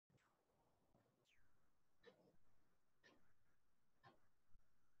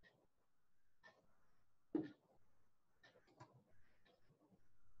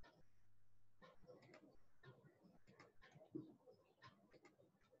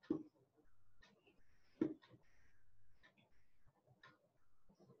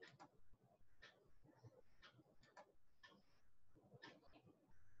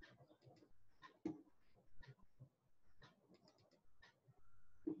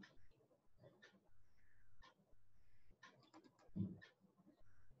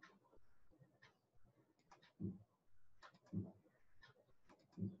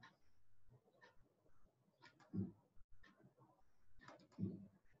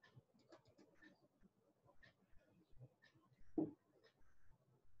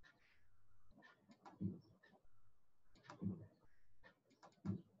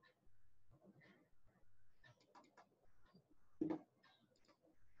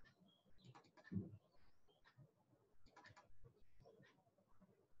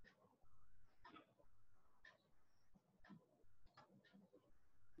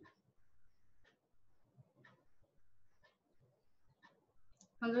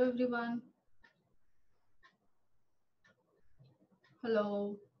Hello everyone.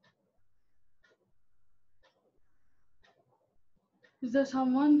 Hello. Is there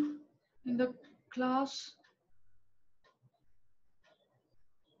someone in the class?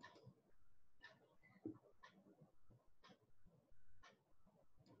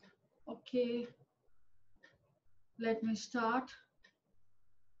 Okay, let me start.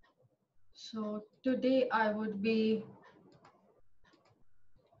 So today I would be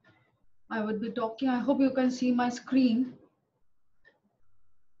talking. I hope you can see my screen.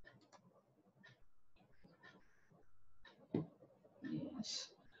 Yes.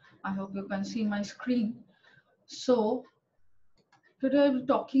 I hope you can see my screen. So today I'll be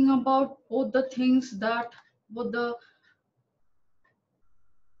talking about both the things that both the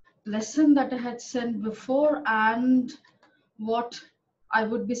lesson that I had sent before and what I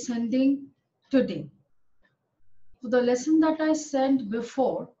would be sending today. So the lesson that I sent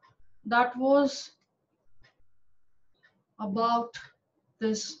before, that was about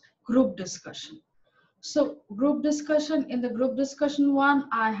this group discussion. So group discussion, in the group discussion one,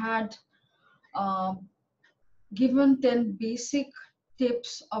 I had um, given 10 basic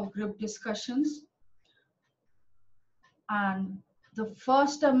tips of group discussions. And the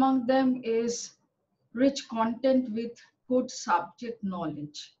first among them is rich content with good subject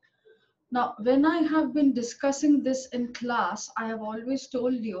knowledge. Now, when I have been discussing this in class, I have always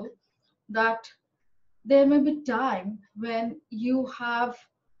told you that there may be time when you have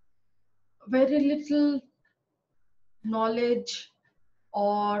very little knowledge,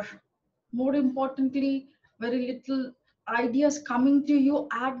 or more importantly, very little ideas coming to you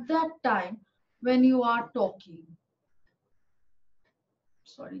at that time when you are talking.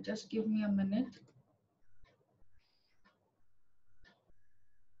 Sorry, just give me a minute.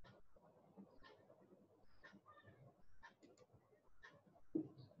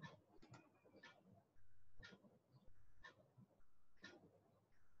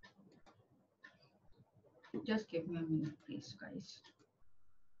 Just give me a minute, please, guys.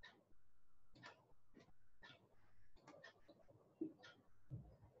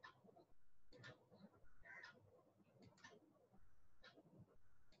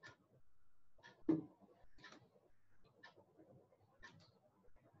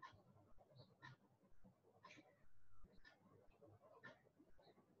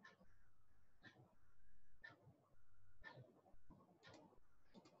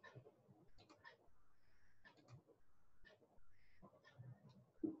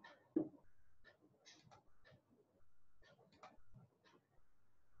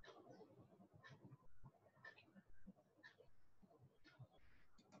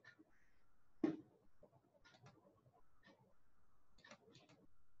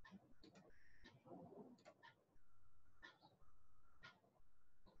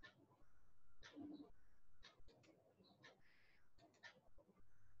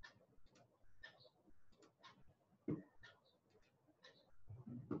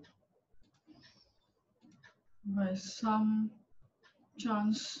 By some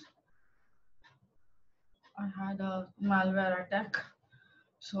chance, I had a malware attack,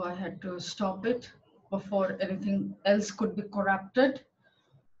 so I had to stop it before anything else could be corrupted.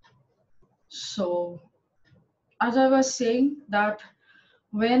 So, as I was saying, that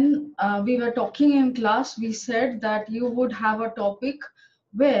when we were talking in class, we said that you would have a topic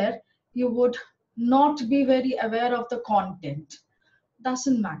where you would not be very aware of the content.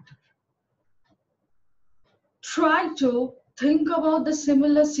 Doesn't matter. Try to think about the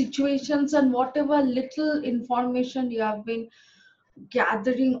similar situations and whatever little information you have been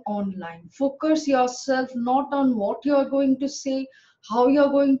gathering online. Focus yourself not on what you are going to say, how you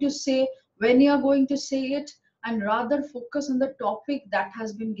are going to say, when you are going to say it, and rather focus on the topic that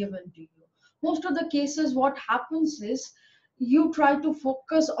has been given to you. Most of the cases, what happens is you try to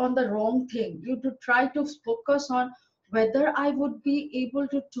focus on the wrong thing. You to try to focus on whether I would be able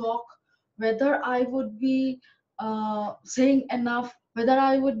to talk, whether I would be saying enough, whether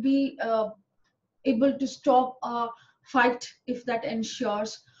I would be able to stop a fight if that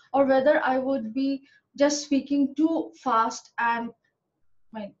ensures, or whether I would be just speaking too fast and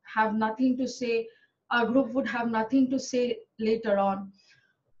might have nothing to say. Our group would have nothing to say later on.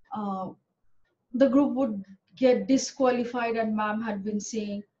 Uh, the group would get disqualified, and ma'am had been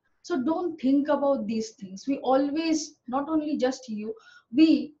saying. So don't think about these things. We always, not only just you,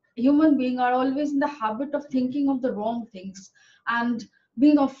 we human being are always in the habit of thinking of the wrong things and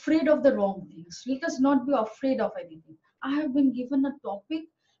being afraid of the wrong things. Let us not be afraid of anything. I have been given a topic.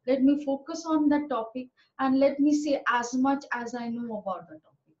 Let me focus on that topic and let me say as much as I know about the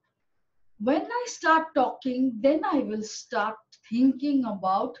topic. When I start talking, then I will start thinking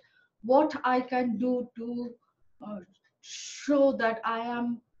about what I can do to uh, show that I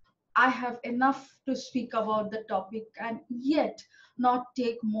have enough to speak about the topic, and yet not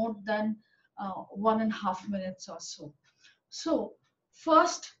take more than 1.5 minutes or so. So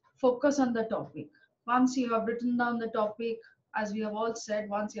first, focus on the topic. Once you have written down the topic, as we have all said,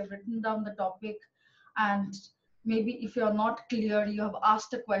 once you have written down the topic, and maybe if you're not clear, you have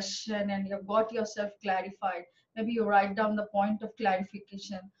asked a question and you've got yourself clarified, maybe you write down the point of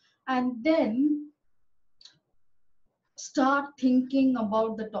clarification, and then start thinking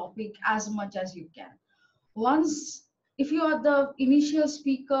about the topic as much as you can. Once, if you are the initial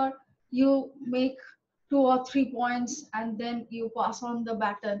speaker, you make 2 or 3 points, and then you pass on the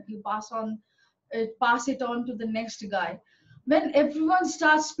baton, you pass it on to the next guy. When everyone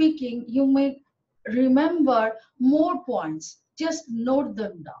starts speaking, you may remember more points, just note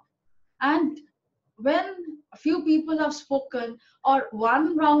them down. And when a few people have spoken, or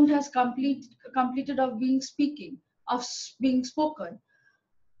one round has completed of being spoken,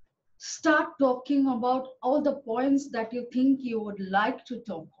 start talking about all the points that you think you would like to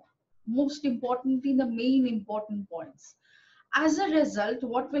talk on. Most importantly, the main important points. As a result,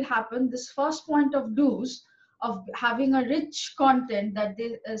 what will happen, this first point of do's, of having a rich content that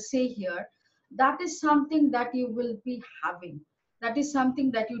they say here, that is something that you will be having. That is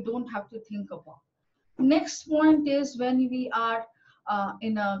something that you don't have to think about. Next point is, when we are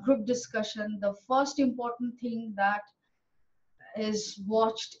in a group discussion, the first important thing that is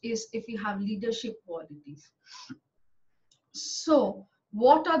watched is if you have leadership qualities. So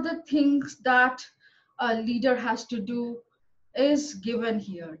what are the things that a leader has to do is given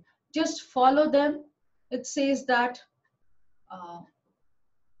here. Just follow them. It says that uh,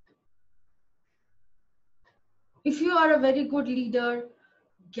 if you are a very good leader,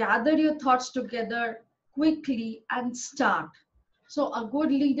 gather your thoughts together quickly and start. So a good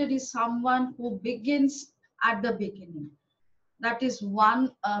leader is someone who begins at the beginning. That is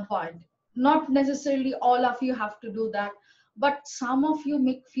one point. Not necessarily all of you have to do that, but some of you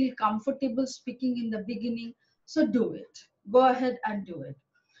make feel comfortable speaking in the beginning, so do it. Go ahead and do it.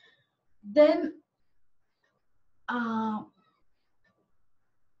 Then uh,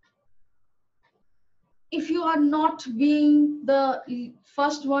 if you are not being the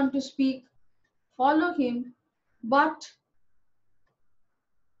first one to speak, follow him, but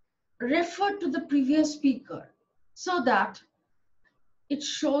refer to the previous speaker, so that it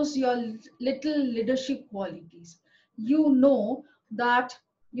shows your little leadership qualities. You know that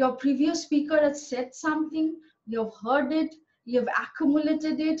your previous speaker has said something, you've heard it, you've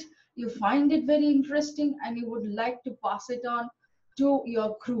accumulated it, you find it very interesting, and you would like to pass it on to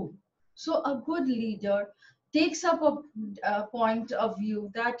your crew. So a good leader takes up a point of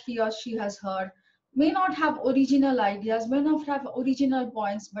view that he or she has heard, may not have original ideas, may not have original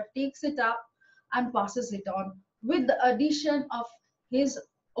points, but takes it up and passes it on with the addition of his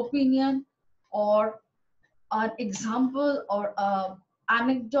opinion, or an example, or a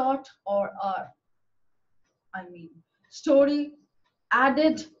anecdote, or a, I mean, story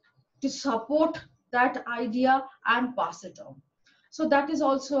added to support that idea and pass it on. So that is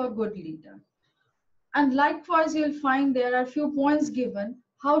also a good leader. And likewise, you'll find there are a few points given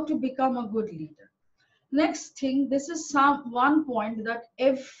how to become a good leader. Next thing, this is one point that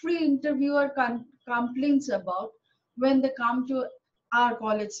every interviewer complains about when they come to our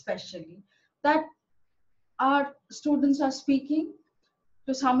college, especially, that our students are speaking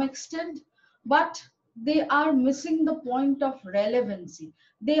to some extent, but they are missing the point of relevancy.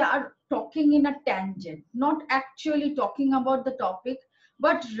 They are talking in a tangent, not actually talking about the topic,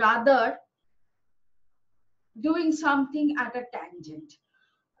 but rather doing something at a tangent.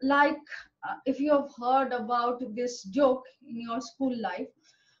 Like if you have heard about this joke in your school life,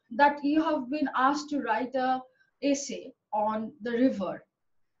 that you have been asked to write a essay on the river,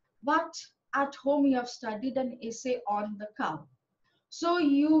 but at home you have studied an essay on the cow. So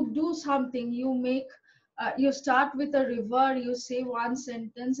you do something, you start with a river, you say one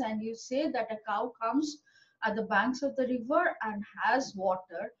sentence, and you say that a cow comes at the banks of the river and has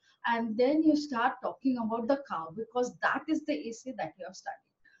water, and then you start talking about the cow, because that is the essay that you have studied.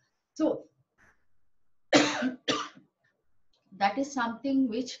 So that is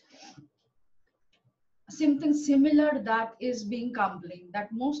something similar that is being complained,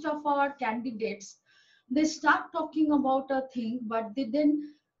 that most of our candidates, they start talking about a thing, but they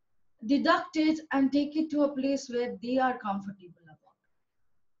then deduct it and take it to a place where they are comfortable about.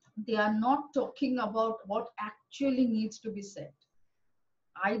 They are not talking about what actually needs to be said,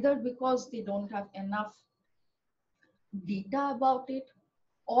 either because they don't have enough data about it,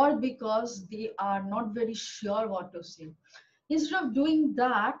 or because they are not very sure what to say. Instead of doing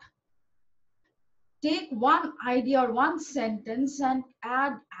that, take one idea or one sentence and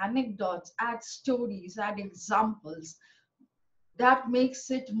add anecdotes, add stories, add examples. That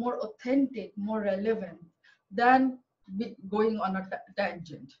makes it more authentic, more relevant than going on a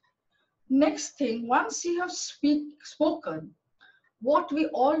tangent. Next thing, once you have spoken, what we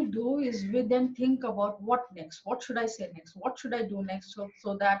all do is we then think about what next, what should I say next, what should I do next,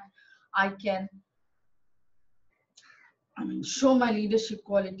 so that I can, I mean, show my leadership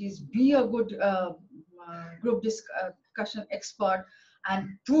qualities, be a good group discussion expert, and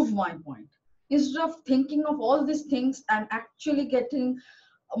prove my point. Instead of thinking of all these things and actually getting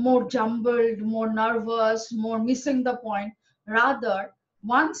more jumbled, more nervous, more missing the point, rather,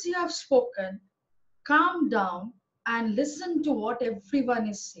 once you have spoken, calm down and listen to what everyone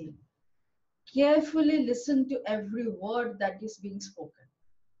is saying. Carefully listen to every word that is being spoken.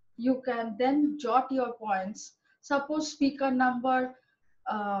 You can then jot your points. Suppose speaker number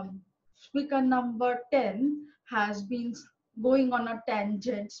 10 has been going on a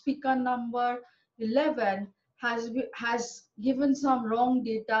tangent. Speaker number 11 has given some wrong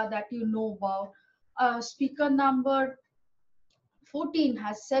data that you know about. Speaker number 14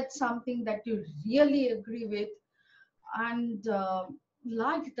 has said something that you really agree with, and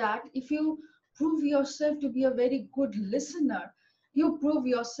like that, if you prove yourself to be a very good listener, you prove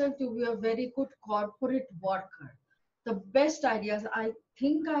yourself to be a very good corporate worker. The best ideas, I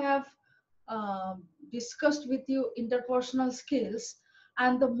think I have discussed with you interpersonal skills,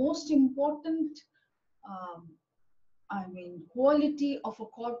 and the most important um, I mean, quality of a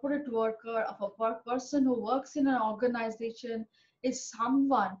corporate worker, of a person who works in an organization, is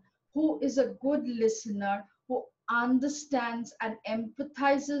someone who is a good listener, who understands and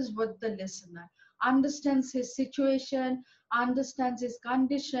empathizes with the listener, understands his situation, understands his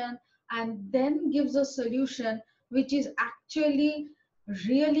condition, and then gives a solution which is actually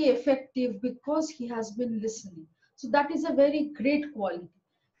really effective because he has been listening. So that is a very great quality.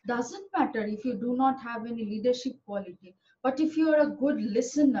 Doesn't matter if you do not have any leadership quality, but if you are a good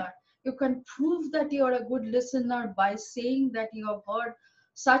listener, you can prove that you are a good listener by saying that you have heard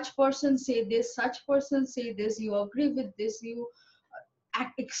such person say this, such person say this, you agree with this, you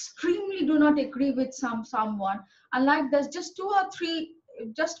extremely do not agree with someone, and like there's just two or three,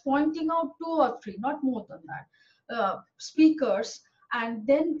 just pointing out two or three, not more than that, speakers, and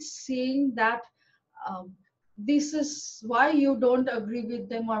then saying that um, this is why you don't agree with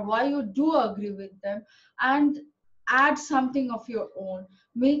them or why you do agree with them, and add something of your own,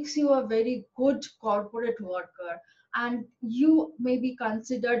 makes you a very good corporate worker, and you may be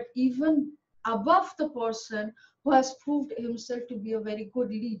considered even above the person who has proved himself to be a very good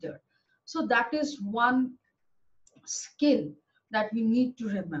leader. So that is one skill that we need to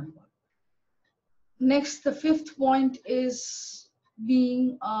remember. Next, the fifth point is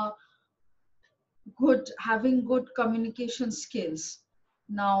being having good communication skills.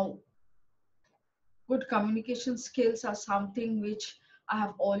 Now, good communication skills are something which I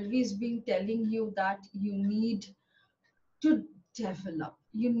have always been telling you that you need to develop.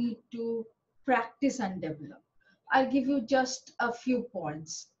 You need to practice and develop. I'll give you just a few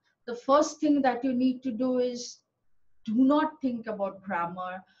points. The first thing that you need to do is do not think about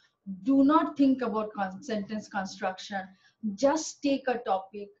grammar, do not think about sentence construction. Just take a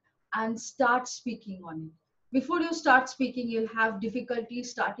topic and start speaking on it. Before you start speaking, you'll have difficulty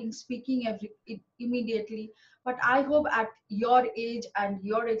starting speaking immediately. But I hope at your age and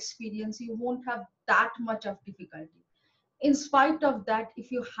your experience, you won't have that much of difficulty. In spite of that,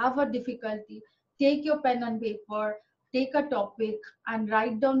 if you have a difficulty, take your pen and paper, take a topic and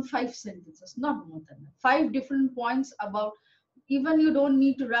write down 5 sentences, not more than that. 5 different points about, even you don't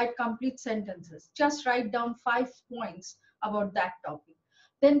need to write complete sentences, just write down 5 points about that topic.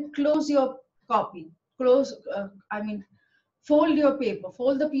 Then close your copy, I mean, fold your paper,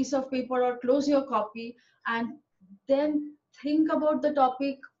 fold the piece of paper or close your copy, and then think about the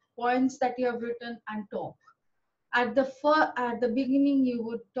topic, points that you have written, and talk. At the beginning, you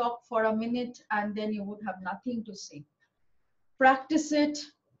would talk for a minute and then you would have nothing to say. Practice it,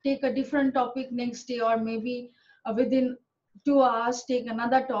 take a different topic next day, or maybe within 2 hours, take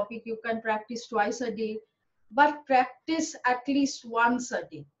another topic. You can practice twice a day, but practice at least once a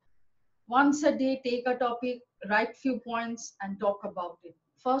day. Once a day, take a topic, write few points, and talk about it.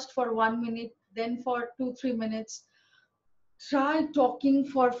 First for 1 minute, then for 2, 3 minutes. Try talking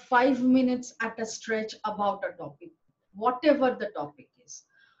for 5 minutes at a stretch about a topic, whatever the topic is.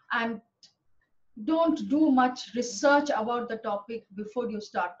 And don't do much research about the topic before you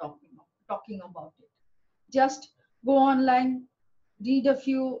start talking about it. Just go online, read a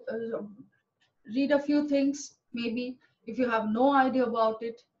few read a few things, maybe, if you have no idea about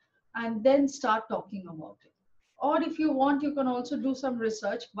it, and then start talking about it. Or if you want, you can also do some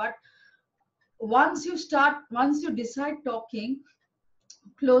research. But once you decide talking,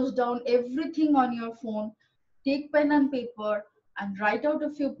 close down everything on your phone, take pen and paper, and write out a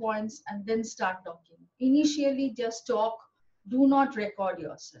few points, and then start talking. Initially, just talk, do not record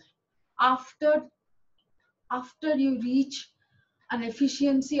yourself. After after you reach an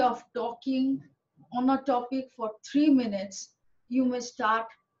efficiency of talking on a topic for 3 minutes, you may start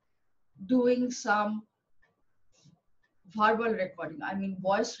doing some verbal recording, I mean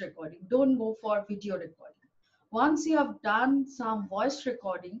voice recording. Don't go for video recording. Once you have done some voice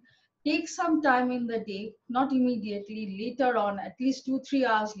recording, take some time in the day, not immediately, later on, at least 2 3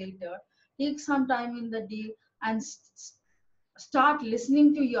 hours later, take some time in the day and start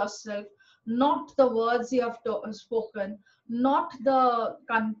listening to yourself, not the words you have spoken, not the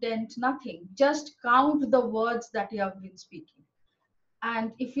content, nothing. Just count the words that you have been speaking.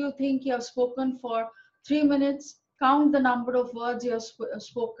 And if you think you have spoken for 3 minutes, count the number of words you have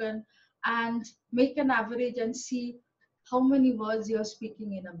spoken, and make an average and see how many words you are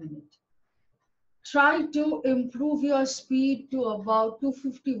speaking in a minute. Try to improve your speed to about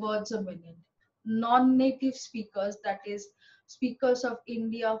 250 words a minute. Non-native speakers, that is, speakers of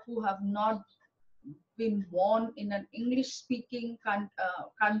India who have not been born in an English speaking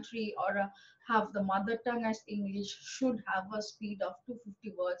country, or have the mother tongue as English, should have a speed of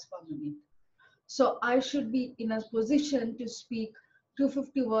 250 words per minute. So I should be in a position to speak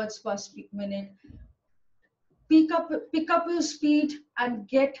 250 words per minute. Pick up your speed and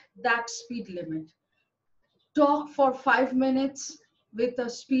get that speed limit. Talk for 5 minutes with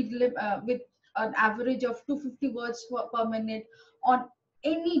a with an average of 250 words per minute on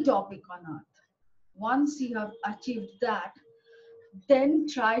any topic on earth. Once you have achieved that, then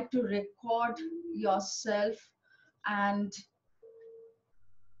try to record yourself and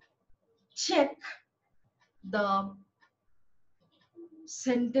check the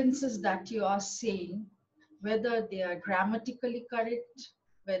sentences that you are saying, whether they are grammatically correct,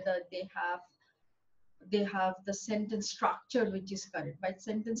 whether they have the sentence structure which is correct. By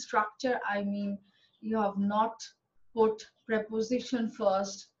sentence structure, I mean you have not put preposition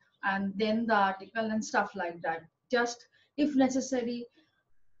first and then the article and stuff like that. Just if necessary,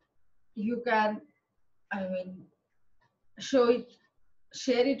 you can, I mean, show it,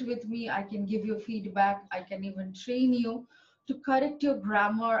 share it with me. I can give you feedback. I can even train you to correct your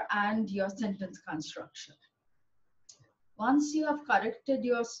grammar and your sentence construction. Once you have corrected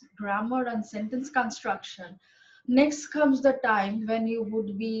your grammar and sentence construction, next comes the time when you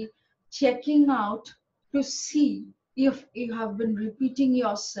would be checking out to see if you have been repeating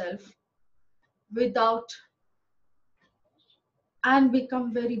yourself without and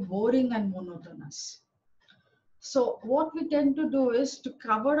become very boring and monotonous. So what we tend to do is, to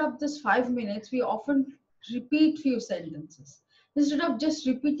cover up this 5 minutes, we often repeat few sentences. Instead of just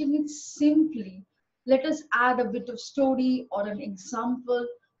repeating it simply, let us add a bit of story or an example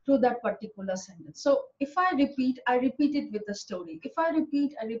to that particular sentence. So if I repeat it with a story. If I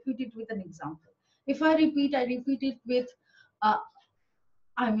repeat it with an example. If I repeat it with, uh,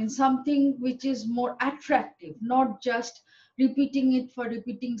 I mean, something which is more attractive, not just repeating it for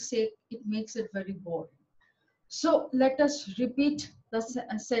repeating's sake. It makes it very boring. So let us repeat the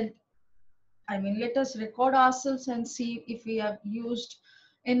let us record ourselves and see if we have used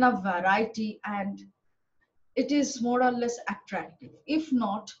enough variety and it is more or less attractive. If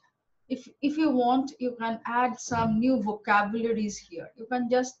not, if you want, you can add some new vocabularies here. You can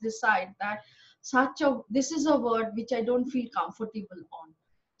just decide that this is a word which I don't feel comfortable on.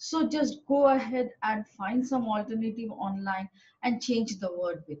 So just go ahead and find some alternative online and change the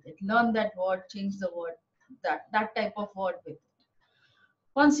word with it. Learn that word, change the word, that type of word with it.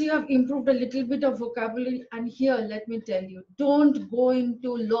 Once you have improved a little bit of vocabulary, and here let me tell you, don't go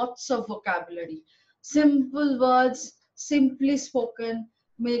into lots of vocabulary. Simple words, simply spoken,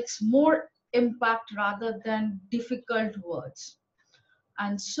 makes more impact rather than difficult words.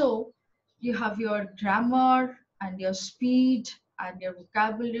 And so you have your grammar and your speed and your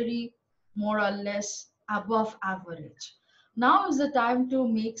vocabulary more or less above average. Now is the time to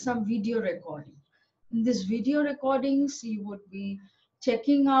make some video recording. In these video recordings, you would be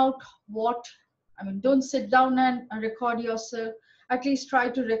checking out don't sit down and record yourself. At least try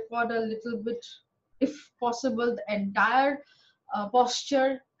to record a little bit, if possible, the entire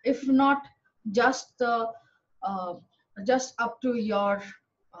posture. If not, just the uh, just up to your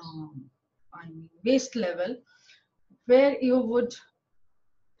waist level, where you would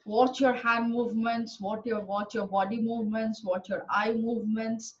Watch your hand movements, watch your body movements, watch your eye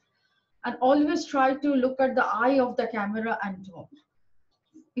movements, and always try to look at the eye of the camera and talk.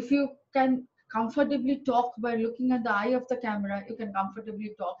 If you can comfortably talk by looking at the eye of the camera, you can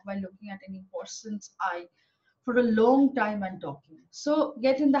comfortably talk by looking at any person's eye for a long time and talking. So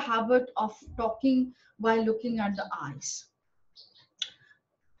get in the habit of talking while looking at the eyes.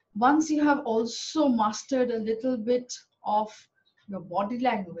 Once you have also mastered a little bit of your body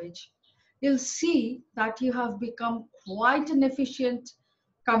language, you'll see that you have become quite an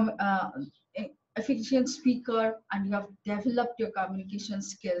com- uh, efficient speaker, and you have developed your communication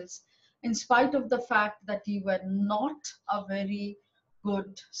skills in spite of the fact that you were not a very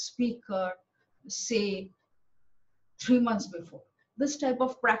good speaker, say 3 months before. This type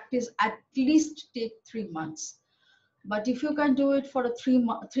of practice at least take 3 months. But if you can do it for a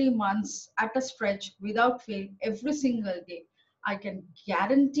 3 months at a stretch without fail every single day, I can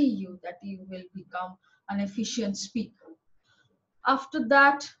guarantee you that you will become an efficient speaker. After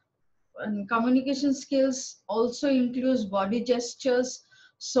that, communication skills also includes body gestures.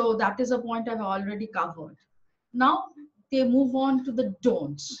 So that is a point I've already covered. Now they move on to the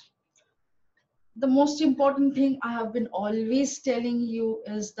don'ts. The most important thing I have been always telling you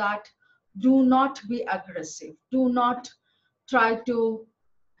is that do not be aggressive. Do not try to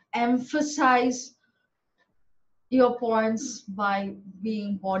emphasize your points by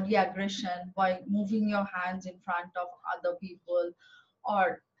being body aggression, by moving your hands in front of other people,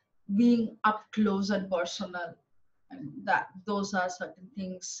 or being up close and personal. And that those are certain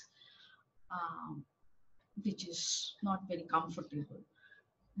things um, which is not very comfortable.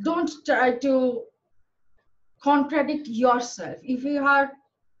 Don't try to contradict yourself. If you are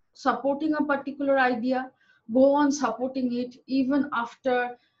supporting a particular idea, go on supporting it even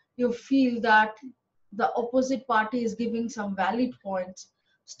after you feel that the opposite party is giving some valid points.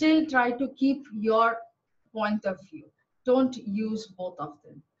 Still try to keep your point of view. Don't use both of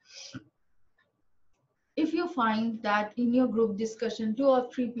them. If you find that in your group discussion, 2 or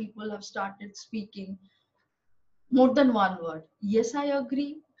 3 people have started speaking more than one word, yes, I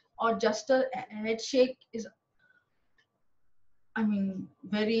agree, or just a head shake is, I mean,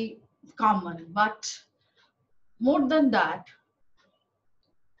 very common. But more than that,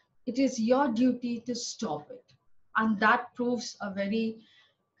 it is your duty to stop it. And that proves a very,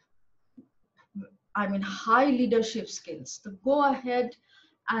 I mean, high leadership skills to go ahead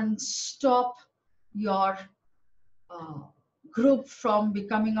and stop your uh, group from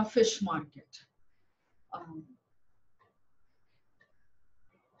becoming a fish market. Um,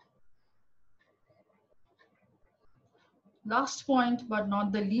 Last point, but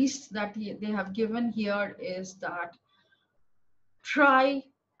not the least, that they have given here is that try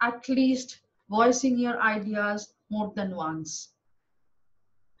at least voicing your ideas more than once.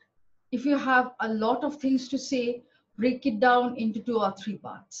 If you have a lot of things to say, break it down into 2 or 3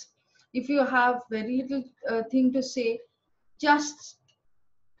 parts. If you have very little thing to say, just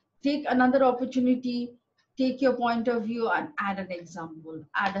take another opportunity, take your point of view and add an example,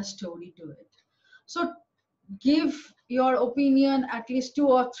 add a story to it. So give your opinion at least 2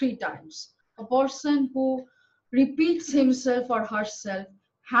 or 3 times. A person who repeats himself or herself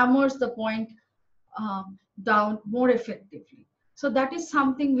hammers the point down more effectively. So that is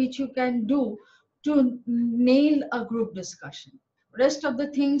something which you can do to nail a group discussion. Rest of the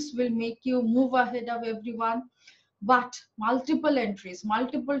things will make you move ahead of everyone, but multiple entries,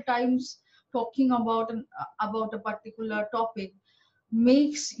 multiple times talking about a particular topic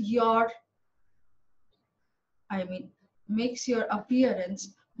makes your, I mean, makes your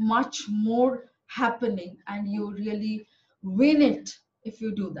appearance much more happening, and you really win it if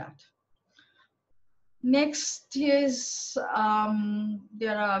you do that. Next is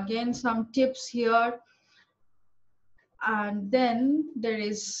there are again some tips here, and then there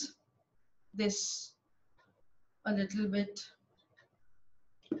is this a little bit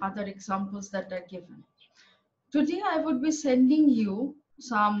other examples that are given. Today I would be sending you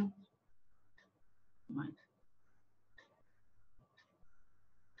some,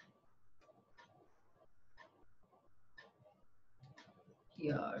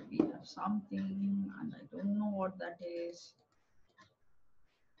 here we have something and I don't know what that is.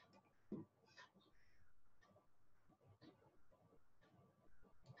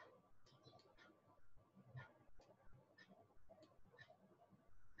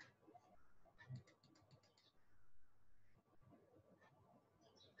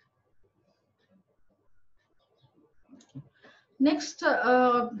 Next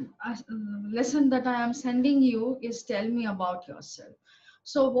lesson that I am sending you is tell me about yourself.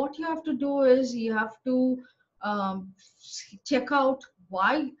 So what you have to do is you have to check out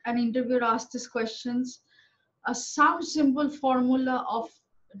why an interviewer asks these questions. Some simple formula of,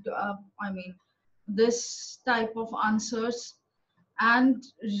 I mean, this type of answers, and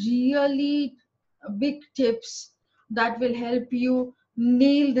really big tips that will help you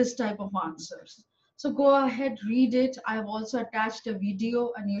nail this type of answers. So go ahead, read it. I've also attached a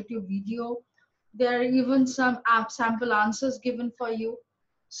video, a YouTube video. There are even some app sample answers given for you.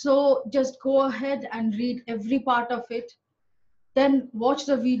 So just go ahead and read every part of it. Then watch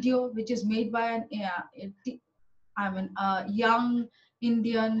the video, which is made by a young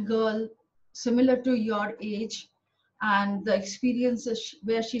Indian girl similar to your age, and the experiences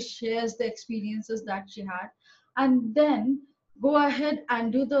where she shares the experiences that she had. And then go ahead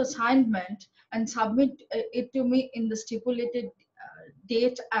and do the assignment and submit it to me in the stipulated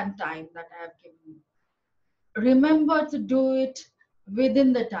date and time that I have given you. Remember to do it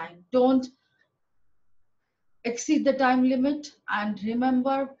within the time. Don't exceed the time limit. And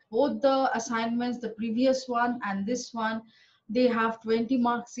remember, both the assignments, the previous one and this one, they have 20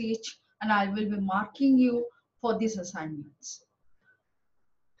 marks each, and I will be marking you for these assignments.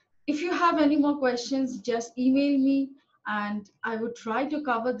 If you have any more questions, just email me and I would try to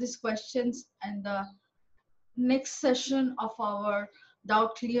cover these questions in the next session of our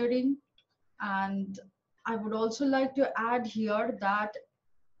doubt clearing. And I would also like to add here that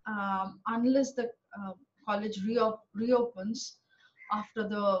unless the college reopens after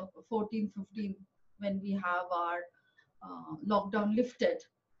the 14, 15, when we have our lockdown lifted,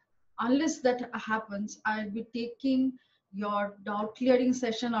 unless that happens, I'll be taking your doubt clearing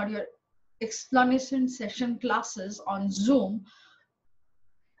session or your explanation session classes on Zoom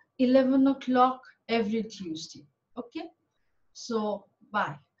 11 o'clock every Tuesday. Okay, so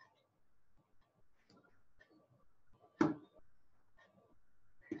bye.